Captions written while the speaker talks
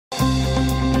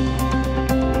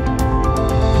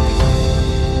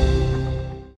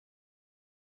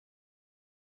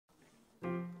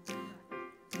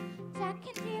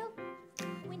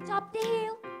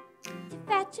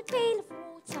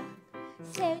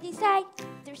so they say,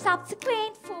 their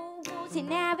subsequent fall was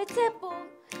inevitable.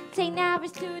 Say never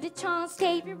stood a chance,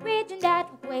 they were written that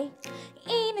way.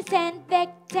 Innocent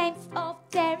victims of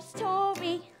their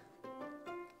story.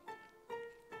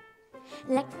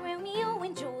 Like Romeo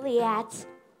and Juliet,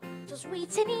 just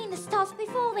written in the stars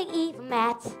before they even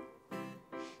met.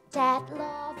 That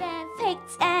love and fate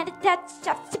and that's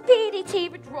just stupidity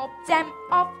would rob them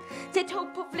of that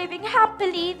hope of living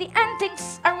happily. The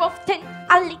endings are often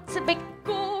a little bit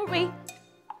gory.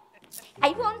 I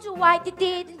wonder why they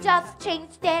didn't just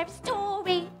change their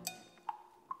story.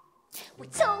 We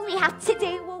totally have to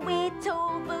do what we're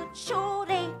told, but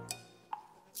surely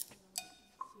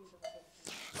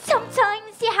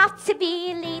sometimes you have to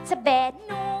be a little bit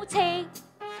naughty.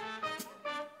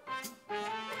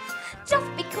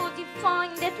 Just because you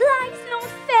find that life's not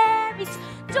fair,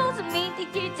 it doesn't mean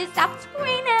that you just have to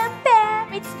grin and bear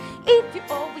it. If you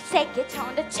always take it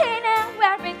on the chin and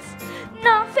wear it,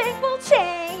 nothing will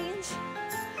change.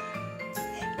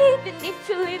 Even if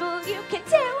you're little, you can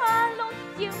tell how long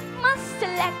you must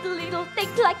let the little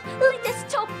things like this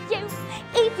stop you.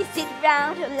 If you sit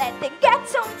around and let them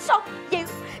get on top of you,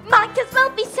 might as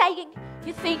well be saying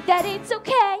you think that it's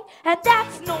okay, and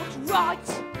that's not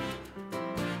right.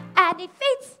 And if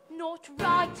it's not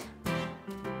right,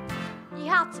 you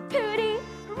have to put it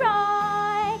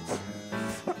right.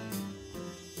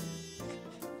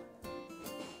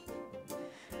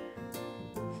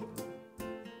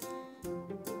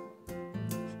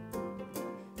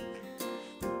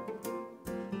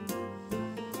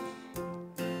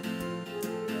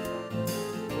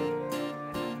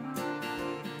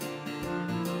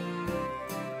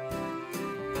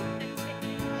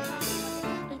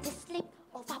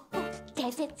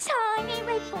 There's a tiny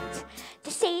report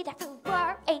to say that the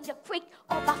world ain't a freak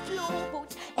of a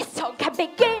floorboard. A song can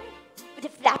begin with a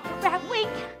flap around wing.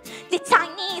 The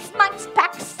tiniest minds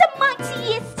packs the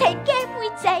mightiest take every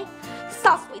day.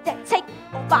 Starts with a take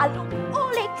of a look,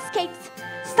 all escapes.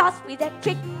 Starts with a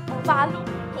trick of a look,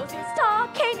 cause you're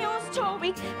stuck in your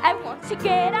story. I want to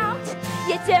get out.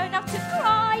 You don't have to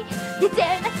cry, you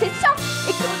don't have to shout.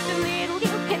 It goes a little,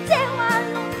 you can tell how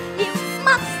long you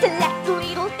must let the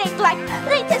little thing like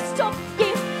they just stop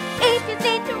you. If you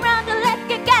sit around and let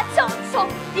you get on top,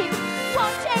 you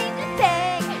won't change a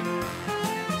thing.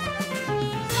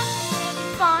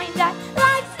 Find that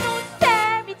life's not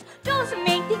fair, it doesn't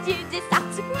mean that you just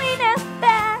have to grin and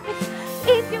bear it.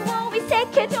 If you always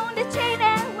take it on the chain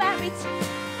and wear it,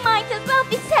 might as well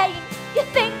be saying you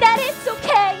think that it's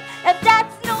okay, and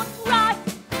that's not right.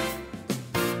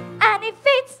 And if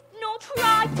it's not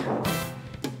right,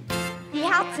 you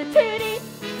have to put it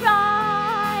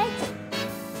right.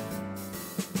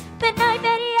 But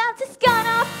nobody else is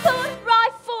gonna put it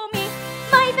right for me.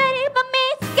 Nobody but me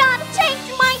is gonna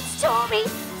change my story.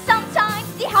 Sometimes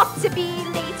you have to be a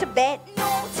little bit